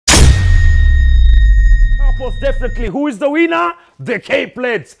most definitely, who is the winner? The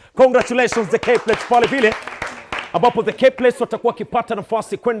K-Plates. Congratulations, the K-Plates pale vile. Ambapo the K-Plates watakuwa kipata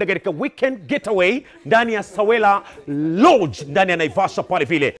nafasi kwenda katika weekend getaway ndani ya Sawela Lodge ndani ya Naivasha pale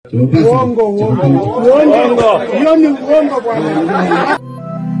vile. Uongo bwana.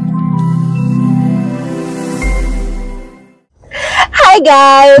 Hi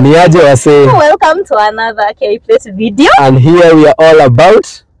guys. Niaje wase. Welcome to another K-Plate video. And here we are all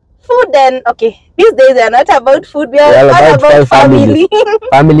about food and okay. These days we are not about food. We are all about family.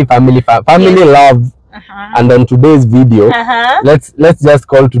 family love. And on today's video, let's just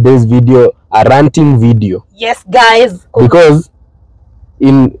call today's video a ranting video. Yes, guys. Because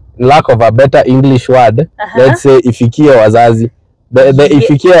in lack of a better English word, let's say ifikie wazazi. The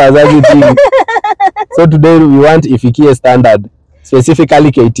ifikie wazazi thing. So today we want ifikie standard,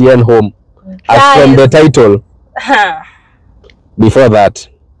 specifically KTN home. As from the title. Before that,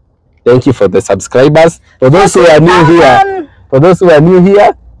 thank you for the subscribers. For those who are new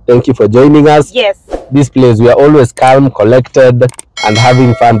here, thank you for joining us. Yes. This place, we are always calm, collected, and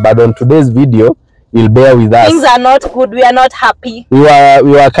having fun. But on today's video, you'll bear with us. Things are not good. We are not happy. We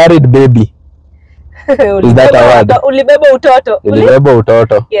were carried baby. Is that a word? Ulibebo utoto. Ulibebo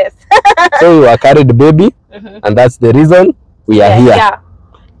utoto. Yes. So we were carried baby, and that's the reason we are here. Yeah.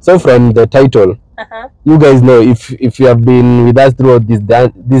 So from the title, you guys know, if you have been with us throughout this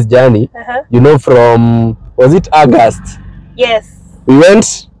journey, you know from, was it August? Yes. We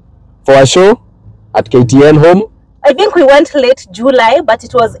went for a show at KTN home. I think we went late July, but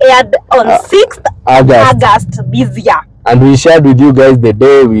it was aired on 6th August this year. And we shared with you guys the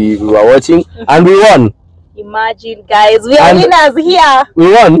day we were watching, and we won. Imagine, guys, we are winners here.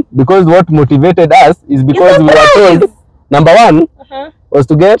 We won because what motivated us is because we were told, number one, was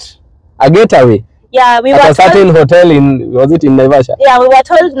to get a getaway. Yeah, we were at a certain hotel in, was it in Naivasha? Yeah, we were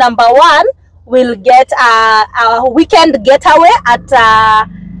told number one, we'll get a weekend getaway at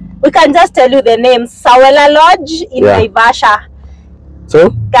we can just tell you the name, Sawela Lodge in Naivasha. So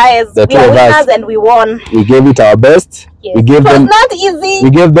guys, we are winners and we won. We gave it our best. Yes. We gave them not easy.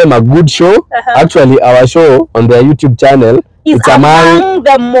 We gave them a good show. Actually, our show on their YouTube channel is among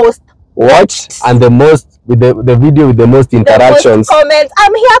the most watched and the most with the video with the most interactions. The most comments.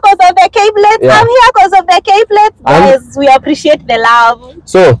 I'm here because of the K-Plates. I'm here because of the K-Plates. Guys, we appreciate the love.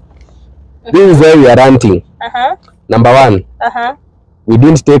 So this is where we are ranting. Number one. We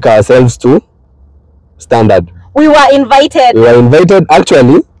didn't take ourselves to standard. We were invited. We were invited.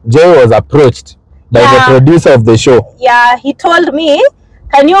 Actually, Joy was approached by the producer of the show. Yeah, he told me,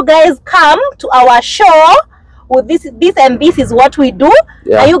 can you guys come to our show? With this and this is what we do.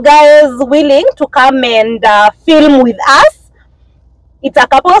 Are you guys willing to come and film with us? It's a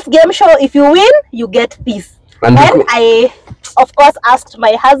couples game show. If you win, you get this. And I, of course, asked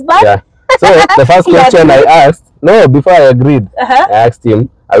my husband. Yeah. So the first question I asked, before I agreed, I asked him,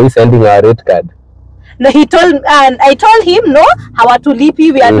 are we sending our rate card? No, he told, and I told him, no,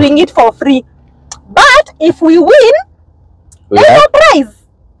 hawatulipi, we are doing it for free. But if we win, there's a prize.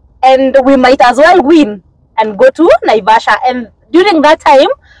 And we might as well win and go to Naivasha. And during that time,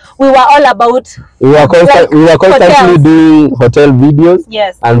 we were all about we were constantly doing hotel videos.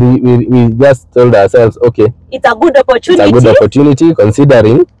 Yes. And we just told ourselves, okay, it's a good opportunity. It's a good opportunity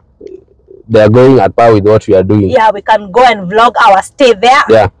considering they are going at par with what we are doing. Yeah, we can go and vlog our stay there.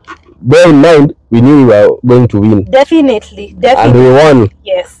 Yeah. Bear in mind, we knew we were going to win. Definitely. And we won.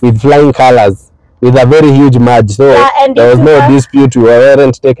 Yes. With flying colors. With a very huge match. So there was no dispute. We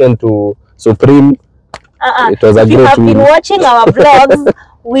weren't taken to Supreme. It was a great win. If you have been watching our vlogs,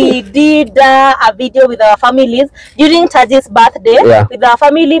 we did a video with our families during Taji's birthday. With our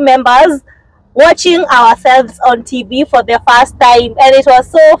family members, watching ourselves on TV for the first time, and it was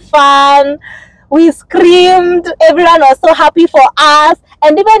so fun. We screamed, everyone was so happy for us,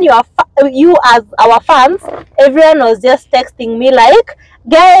 and even you as our fans, everyone was just texting me like,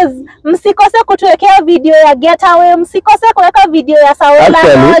 guys, msikose kutuwekea video ya getaway, msikose kuweka video ya Sawela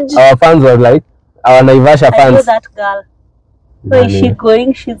Lodge. Our fans were like, our Naivasha fans. I know that girl. Where is she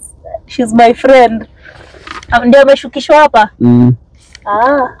going? She's my friend. Ndio ameshukishwa hapa.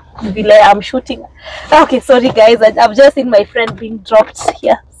 I'm shooting. Okay, sorry guys, I've just seen my friend being dropped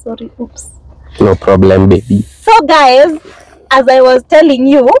here. Sorry, oops. No problem, baby. So guys, as I was telling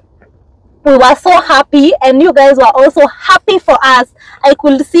you, we were so happy and you guys were also happy for us. I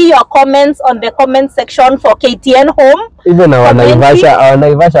could see your comments on the comment section for KTN home. Even our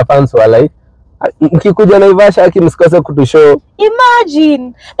Naivasha fans were like, mkikuja Naivasha aki msikose kutushow.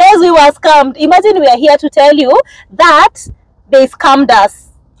 Imagine, guys, we were scammed. Imagine we are here to tell you that they scammed us.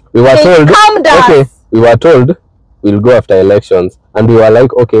 We were told, we were told we'll go after elections, and we were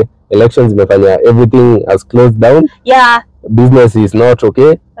like, okay, elections imefanya everything has closed down. Yeah. Business is not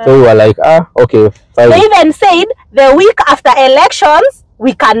okay. So we were like, okay, fine. They even said the week after elections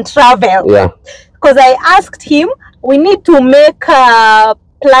we can travel. Yeah. Because I asked him, we need to make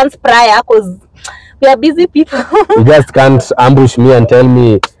plans prior because we are busy people. You just can't ambush me and tell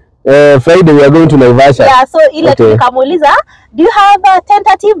me Friday we are going to Naivasha. Yeah, so nikamuuliza, do you have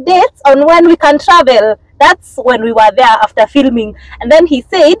tentative dates on when we can travel? That's when we were there after filming. And then he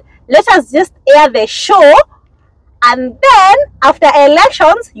said, let us just air the show and then after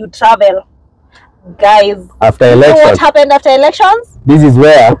elections you travel. Guys, after you know elections, what happened after elections? This is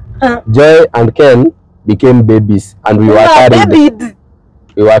where Joy and Ken became babies and we were carried. Babied.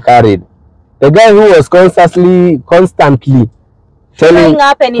 We were carried. The guy who was constantly telling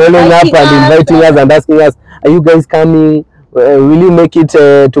up and inviting us and asking us, are you guys coming? Will you make it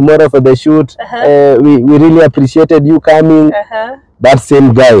tomorrow for the shoot? We really appreciated you coming. That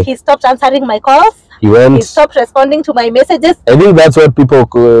same guy. He stopped answering my calls. He stopped responding to my messages. I think that's what people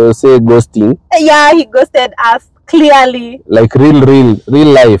say ghosting. Yeah, he ghosted us clearly. Like real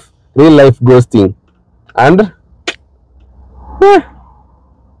life ghosting. And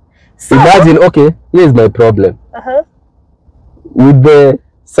so, imagine, okay, here's my problem. With the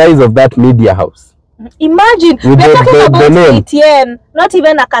size of that media house. Imagine, we're talking about KTN, not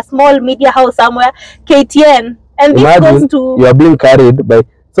even like a small media house somewhere. KTN. And imagine this goes to... you are being carried by...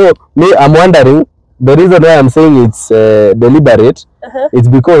 So, me, I'm wondering, the reason why I'm saying it's deliberate, it's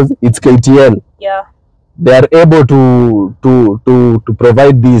because it's KTN. Yeah. They are able to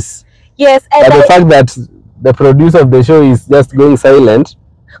provide this. Yes. And but the fact that the producer of the show is just going silent.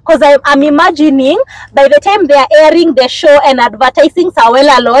 Because I'm imagining by the time they are airing the show and advertising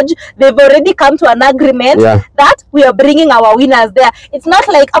Sawela Lodge, they've already come to an agreement that we are bringing our winners there. It's not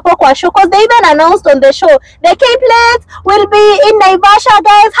like Apokwa show, because they even announced on the show, the K-Plates will be in Naivasha,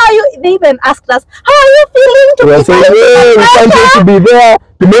 guys. They even asked us, how are you feeling to be saying, hey, we can't wait to be there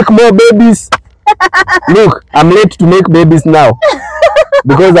to make more babies. Look, I'm late to make babies now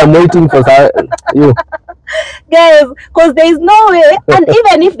because I'm waiting for you. Guys, because there is no way, and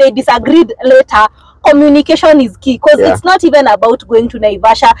even if they disagreed later, communication is key, because it's not even about going to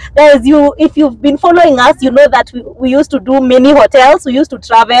Naivasha. Guys, if you've been following us, you know that we used to do many hotels, we used to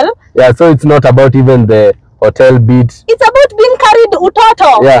travel. Yeah, so it's not about even the hotel bit. It's about being carried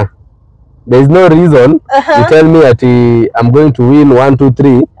utoto. Yeah. There is no reason to tell me that I'm going to win 1, 2,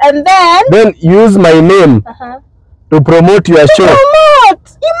 3. And then use my name to promote your show.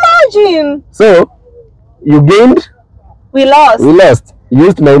 Imagine. So you gained, we lost.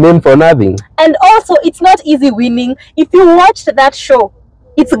 Used my name for nothing. And also, it's not easy winning. If you watched that show,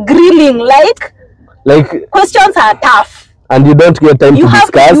 it's grilling. Like questions are tough, and you don't get time to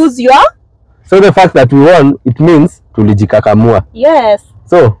discuss. You have to use your... So the fact that we won, it means tulijikakamua. Yes.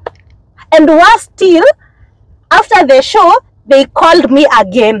 So, and worse still, after the show, they called me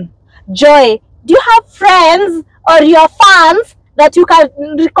again. Joy, do you have friends or your fans that you can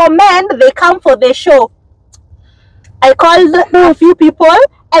recommend they come for the show? I called a few people,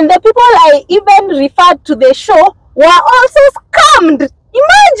 and the people I even referred to the show were also scammed.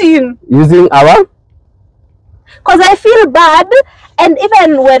 Imagine. Using our... Because I feel bad, and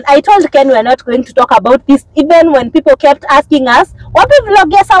even when I told Ken we're not going to talk about this, even when people kept asking us, what we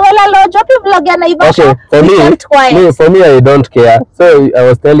vlog ya Sawela Lodge, what we vlog ya Naivasha, we kept quiet. For me, I don't care. So I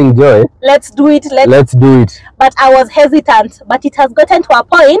was telling Joy, let's do it. Let's do it. But I was hesitant. But it has gotten to a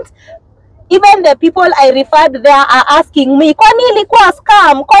point, even the people I referred there are asking me, kwani ilikuwa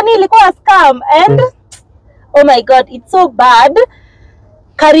scam? Kwani ilikuwa scam? And oh my God, it's so bad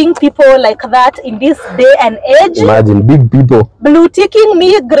carrying people like that in this day and age. Imagine big people blue ticking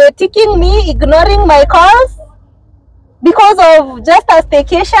me, gray ticking me, ignoring my calls because of just a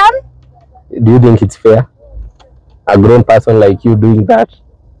staycation. Do you think it's fair? A grown person like you doing that?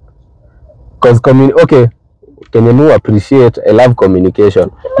 Because okay, can you appreciate? I love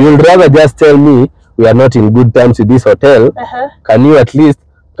communication. You would rather just tell me we are not in good terms with this hotel. Can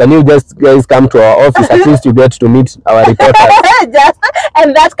you just guys come to our office? At least you get to meet our reporters.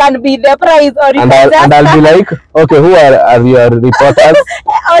 And that can be the prize. Or and I'll be like, okay, who are your reporters?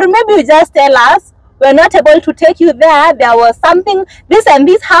 Or maybe you just tell us, we're not able to take you there. There was something, this and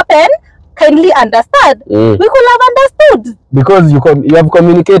this happened. Kindly understand. We could have understood. Because you have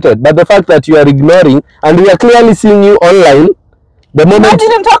communicated. But the fact that you are ignoring, and we are clearly seeing you online, the moment... I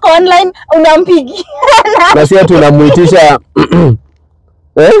didn't talk online, unampigi. Na siya tunamuitisha...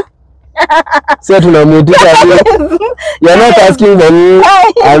 Siya tunamuitisha... You're not asking for me,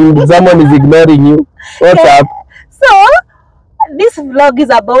 and someone is ignoring you. What's up? So, this vlog is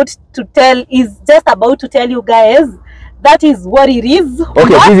just about to tell you guys that is what it is. Okay,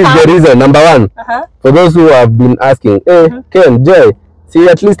 this is the reason. Number one, for those who have been asking, hey, Ken, Joy, see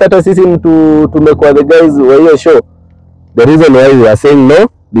at least hata sisi tumekuwa the guys wa hiyo show. The reason why we are saying no,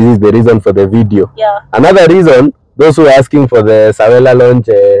 this is the reason for the video. Yeah. Another reason, those who are asking for the Sawela launch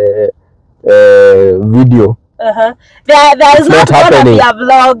video. There is not gonna be a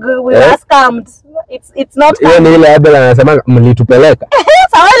vlog. We were scammed. It's not. Hiyo ni ile Abel anasema mlitupeleka.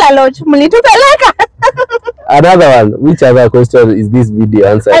 Sawela launch mlitupeleka. Another one, which other question is this video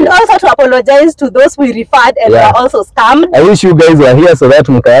answered? And also to apologize to those we referred and were also scammed. I wish you guys were here so that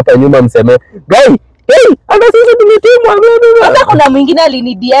mkayapa nyuma mseme, guy, hey, anda sisi tumetimwa. Hata kuna mwingine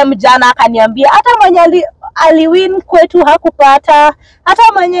alini DM jana akaniambia hata mwenye aliwin kwetu hakupata. Hata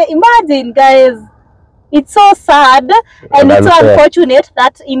mwenye, imagine guys. It's so sad and it's so unfortunate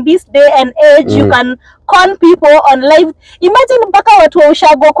that in this day and age you can con people on live. Imagine mpaka watu wa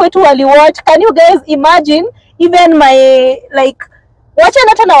ushago kwetu wali watch. Can you guys imagine? Even my like wacha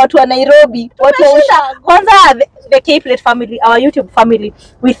hata na watu wa Nairobi, watu wa ushago. Kwanza the K-Plate family, our YouTube family,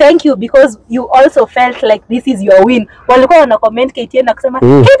 we thank you because you also felt like this is your win. Walikuwa wana comment KTN na kusema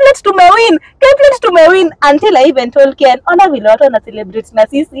K-Plate tumewin, K-Plate tumewin, until I even told Ken, ona vile watu wana celebrate na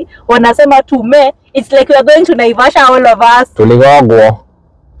sisi wanasema tume. It's like we are going to Naivasha, all of us. Tuligogwa.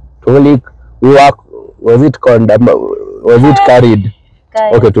 Was it condemned? Was it carried?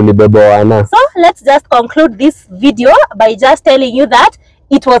 Guys. Okay, tulibebwa wana. So let's just conclude this video by just telling you that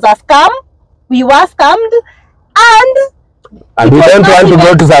it was a scam. We were scammed, and we don't want to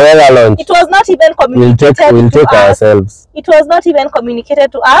go to Sawela launch. It was not even communicated. We'll take ourselves. It was not even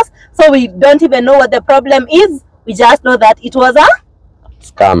communicated to us, so we don't even know what the problem is. We just know that it was a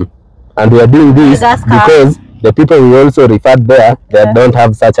scam, and we are doing this because the people we also referred there, they don't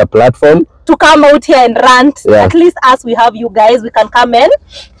have such a platform to come out here and rant. At least as we have you guys, we can come in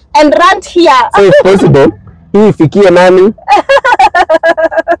and rant here. So if possible, hii fikie nani?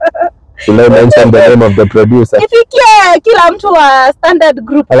 Should I mention the name of the producer? Ifikie kila mtu wa Standard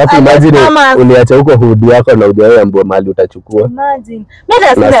Group. Alafu imagine uliacha huko hood yako na hujawahi ambua mali utachukua. Imagine. Mimi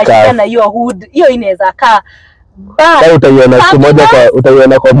sina shida na hiyo hood. Hiyo inaweza kaa. Sasa utaiona siku moja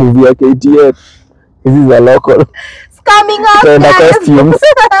utaiona kwa movie ya KTN. This is a local. Scamming us.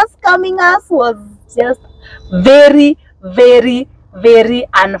 Scamming us was just very, very, very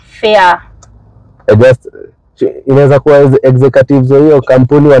unfair. Inaweza kuwa executives wa hiyo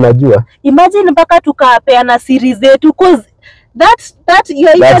kampuni wanajua. Imagine mpaka tukapeana series zetu cause that you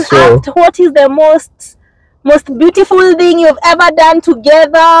even asked what is the most beautiful thing you've ever done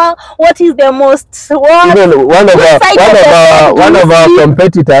together. What is the most even one of our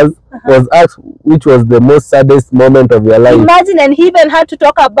competitors was asked which was the most saddest moment of your life. Imagine, and he even had to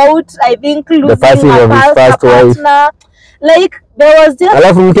talk about, I think, losing the passing of his first wife. Like there was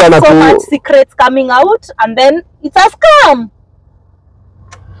just so much secrets coming out, and then it's a scam.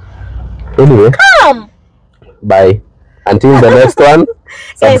 Anyway, scam. Bye. Until the next one.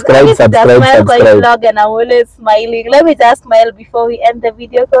 Subscribe. Vlog, and I'm always smiling. Let me just smile before we end the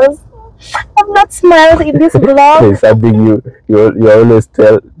video because I've not smiled in this vlog. It's something you always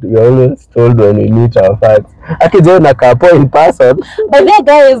told when we meet our fans. Aki jo na kapo in person. But then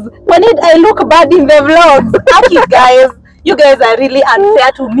guys, when I look bad in the vlogs, Aki guys, you guys are really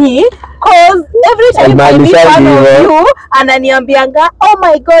unfair to me because every time I meet one of you ananiambianga, oh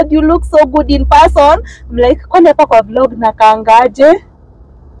my god, you look so good in person. I'm like, kwani hapa kwa vlog nakaangaje?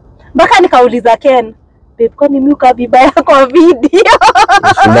 Mpaka nikauliza Ken, babe, kwani mimi uka vibaya kwa video?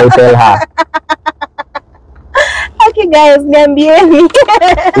 Should I tell her? Okay guys, niambieni.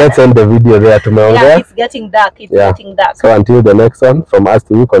 Let's end the video there. Tumeongea. Yeah, it's getting dark. It's getting dark. So until the next one, from us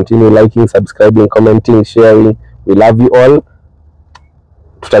to you, continue liking, subscribing, commenting, sharing. We love you all.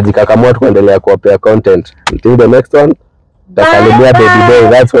 Tutajikakamua tuendelea kuwapea content. Until the next one. Salimia baby boy.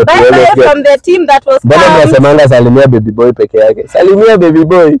 That's what we always get. From the team that was Bana mnasemanga salimia baby boy peke yake. Salimia baby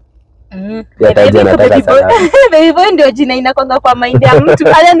boy. Baby boy ndio jina inakonga kwa mind ya mtu.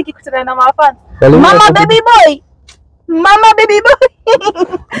 Hata nikikutana na mafans. Mama baby boy. Mama baby boy.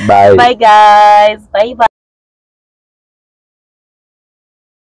 Bye. Bye guys. Bye bye.